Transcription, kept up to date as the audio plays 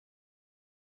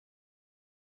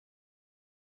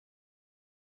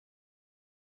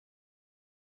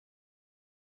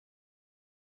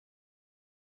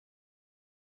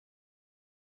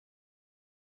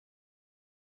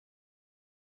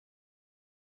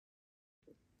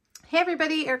Hey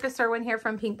everybody, Erica Serwin here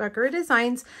from Pink Buckaroo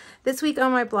Designs. This week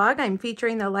on my blog, I'm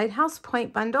featuring the Lighthouse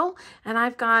Point Bundle, and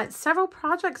I've got several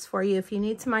projects for you if you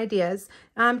need some ideas.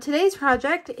 Today's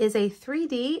project is a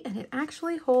 3D, and it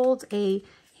actually holds a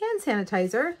hand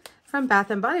sanitizer from Bath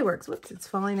 & Body Works. Whoops, it's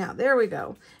falling out. There we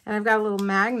go. And I've got a little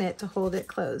magnet to hold it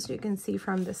closed. You can see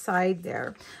from the side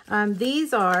there.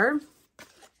 These are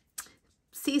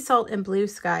Sea Salt and Blue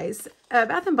Skies.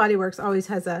 Bath & Body Works always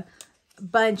has a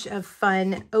bunch of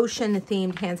fun ocean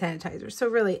themed hand sanitizers, so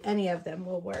really any of them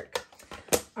will work.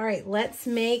 All right, let's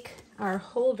make our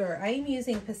holder. I am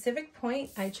using Pacific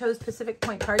Point. I chose Pacific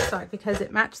Point cardstock because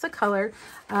it matched the color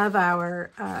of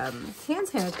our hand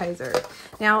sanitizer.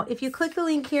 Now, if you click the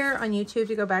link here on YouTube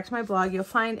to go back to my blog, you'll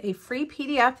find a free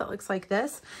PDF that looks like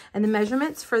this, and the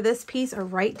measurements for this piece are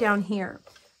right down here.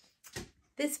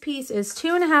 This piece is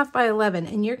 2.5 by 11,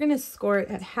 and you're going to score it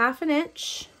at 1/2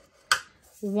 inch,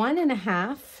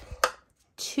 1.5,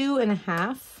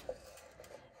 2.5,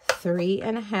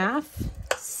 3.5,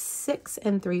 6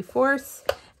 3/4,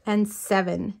 and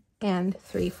 7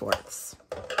 3/4.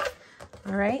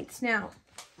 All right, now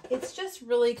it's just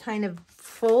really kind of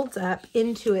folds up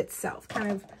into itself, kind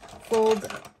of folds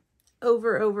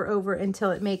over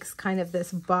until it makes kind of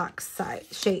this box size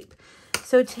shape.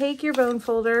 So take your bone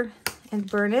folder and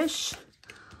burnish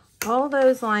all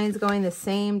those lines going the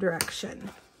same direction.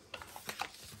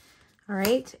 All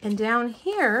right, and down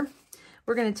here,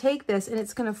 we're going to take this and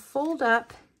it's going to fold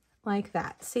up like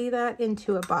that. See that?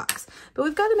 Into a box. But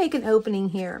we've got to make an opening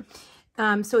here.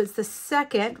 So it's the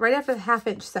second, right after the 1/2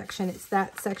 inch section, it's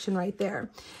that section right there.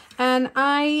 And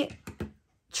I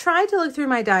tried to look through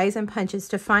my dies and punches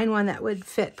to find one that would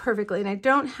fit perfectly, and I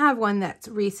don't have one that's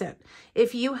recent.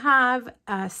 If you have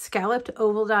scalloped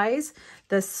oval dies,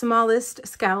 the smallest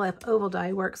scallop oval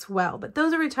die works well, but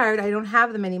those are retired. I don't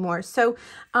have them anymore. So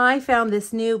I found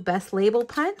this new Best Label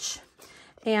punch,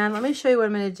 and let me show you what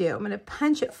I'm going to do. I'm going to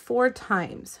punch it 4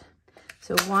 times.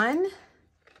 So 1,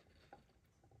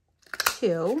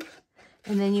 2,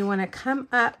 and then you want to come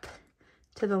up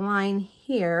to the line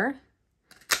here.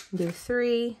 Do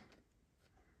 3,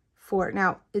 4.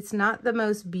 Now, it's not the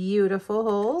most beautiful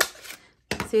hole.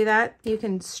 See that? You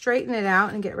can straighten it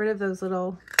out and get rid of those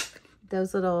little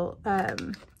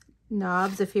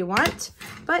knobs if you want,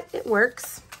 but it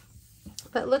works.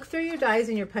 But look through your dies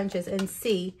and your punches and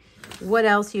see what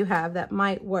else you have that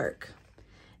might work.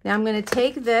 Now, I'm going to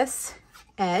take this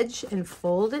edge and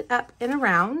fold it up and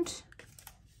around,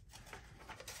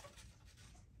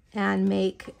 and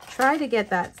try to get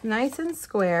that nice and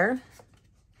square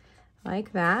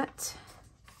like that,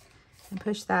 and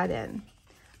push that in.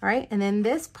 All right, and then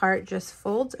this part just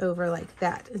folds over like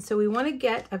that. And so we want to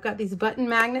get, I've got these button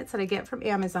magnets that I get from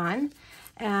Amazon,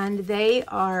 and they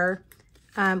are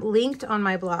linked on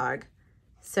my blog.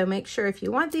 So make sure if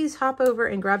you want these, hop over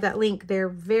and grab that link. They're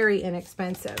very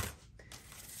inexpensive.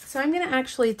 So I'm going to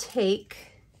actually take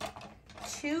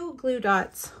 2 glue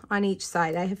dots on each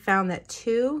side. I have found that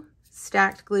 2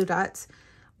 stacked glue dots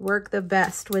work the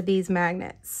best with these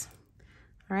magnets.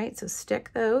 All right, so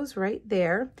stick those right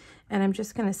there, and I'm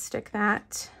just going to stick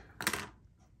that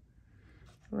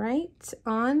right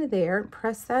on there,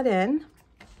 press that in,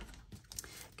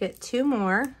 get 2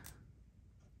 more,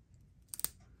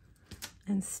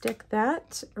 and stick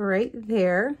that right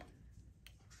there.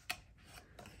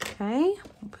 Okay,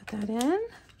 we'll put that in.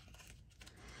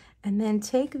 And then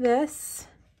take this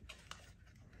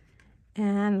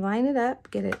and line it up,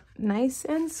 get it nice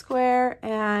and square,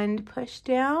 and push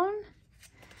down.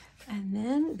 And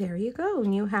then there you go,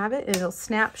 and you have it, and it'll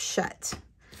snap shut.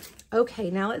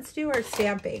 Okay, now let's do our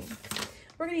stamping.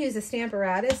 We're going to use a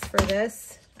Stamparatus for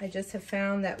this. I just have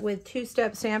found that with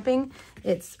 2-step stamping,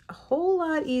 it's a whole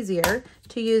lot easier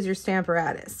to use your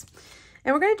Stamparatus.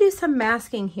 And we're going to do some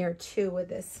masking here too with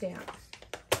this stamp.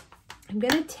 I'm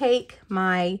going to take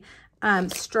my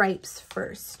stripes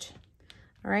first.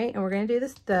 All right, and we're going to do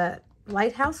the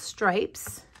Lighthouse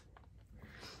stripes.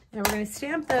 And we're going to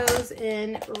stamp those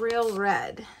in real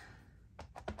red.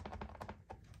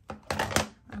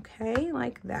 Okay,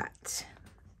 like that.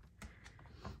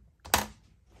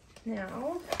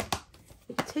 Now,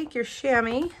 you can take your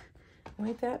chamois,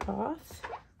 wipe that off.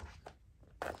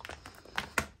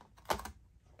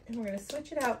 And we're going to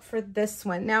switch it out for this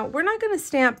one. Now, we're not going to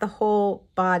stamp the whole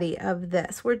body of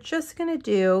this. We're just going to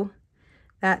do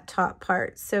that top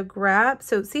part. So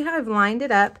so see how I've lined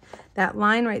it up, that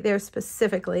line right there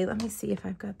specifically. Let me see if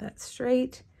I've got that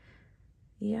straight.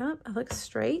 Yep, it looks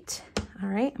straight. All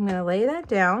right, I'm going to lay that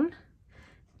down,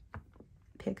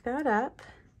 pick that up.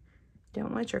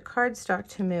 Don't want your cardstock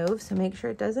to move, so make sure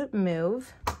it doesn't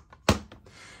move.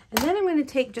 And then I'm going to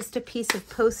take just a piece of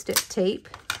Post-it tape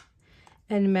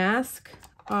and mask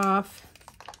off.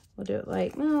 We'll do it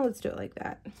like, well, let's do it like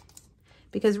that.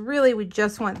 Because really we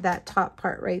just want that top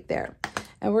part right there.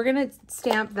 And we're gonna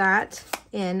stamp that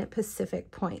in Pacific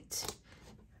Point.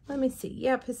 Let me see,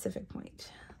 yeah, Pacific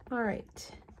Point. All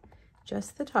right,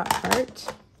 just the top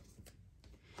part.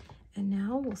 And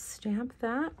now we'll stamp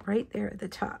that right there at the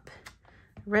top.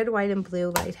 Red, white, and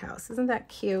blue Lighthouse. Isn't that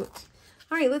cute?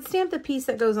 All right, let's stamp the piece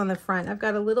that goes on the front. I've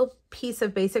got a little piece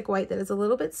of basic white that is a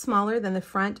little bit smaller than the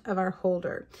front of our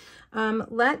holder.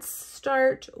 Let's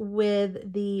start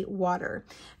with the water.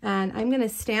 And I'm gonna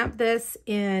stamp this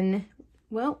in,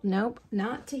 well, nope,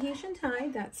 not Tahitian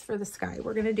Tide. That's for the sky.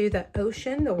 We're gonna do the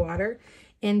ocean, the water,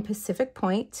 in Pacific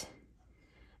Point.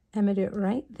 I'm gonna do it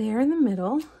right there in the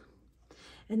middle.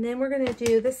 And then we're gonna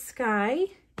do the sky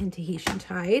in Tahitian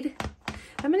Tide.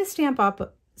 I'm gonna stamp off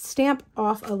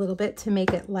a little bit to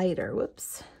make it lighter.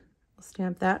 Whoops. We'll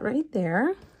stamp that right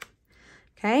there.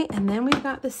 Okay, and then we've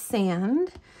got the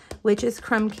sand, which is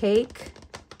crumb cake.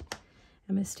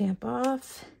 I'm gonna stamp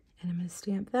off, and I'm gonna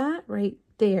stamp that right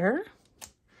there.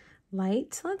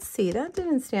 Light. Let's see, that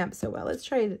didn't stamp so well. Let's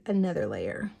try another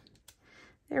layer.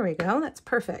 There we go, that's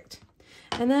perfect.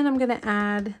 And then I'm gonna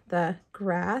add the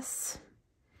grass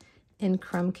in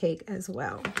crumb cake as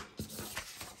well.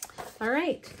 All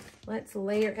right, let's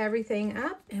layer everything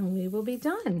up and we will be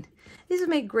done. These would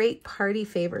make great party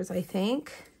favors, I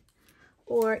think,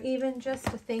 or even just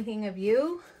thinking of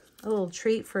you, a little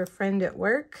treat for a friend at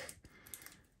work.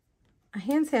 A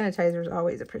hand sanitizer is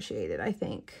always appreciated, I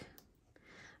think.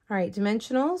 All right,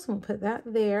 dimensionals, we'll put that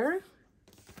there.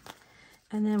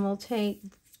 And then we'll take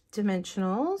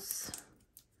dimensionals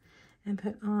and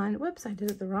put on, whoops, I did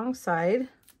it the wrong side.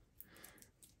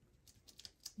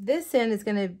 This side is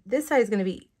gonna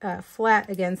be flat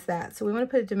against that. So we wanna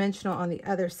put a dimensional on the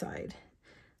other side,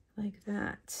 like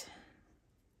that.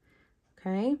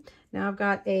 Okay, now I've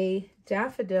got a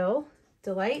daffodil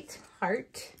delight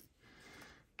heart.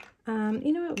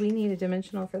 You know what, we need a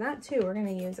dimensional for that too. We're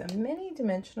gonna use a mini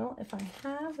dimensional if I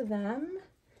have them.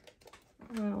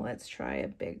 Let's try a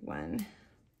big one.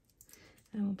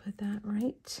 And we'll put that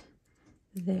right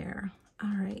there.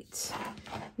 All right,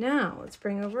 now let's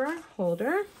bring over our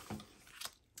holder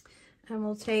and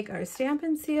we'll take our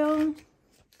Stampin' Seal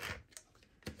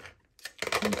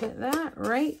and put that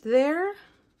right there.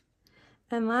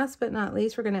 And last but not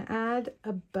least, we're gonna add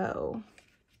a bow,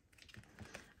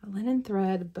 a linen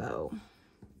thread bow.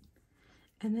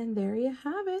 And then there you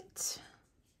have it.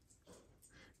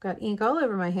 Got ink all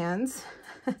over my hands.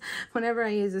 Whenever I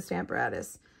use a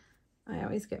Stamparatus, I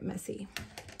always get messy.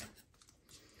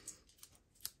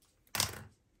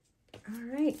 All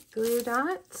right, glue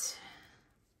dot,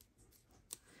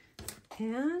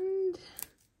 and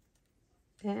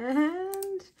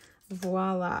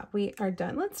voila, we are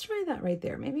done. Let's try that right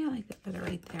there. Maybe I like that better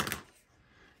right there.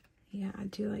 Yeah, I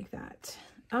do like that.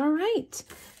 All right,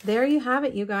 there you have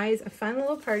it, you guys. A fun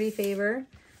little party favor,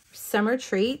 summer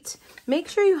treat. Make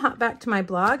sure you hop back to my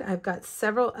blog. I've got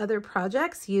several other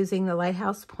projects using the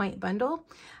Lighthouse Point Bundle.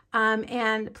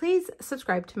 And please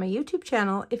subscribe to my YouTube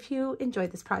channel if you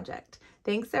enjoyed this project.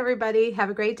 Thanks, everybody. Have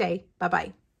a great day.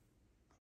 Bye-bye.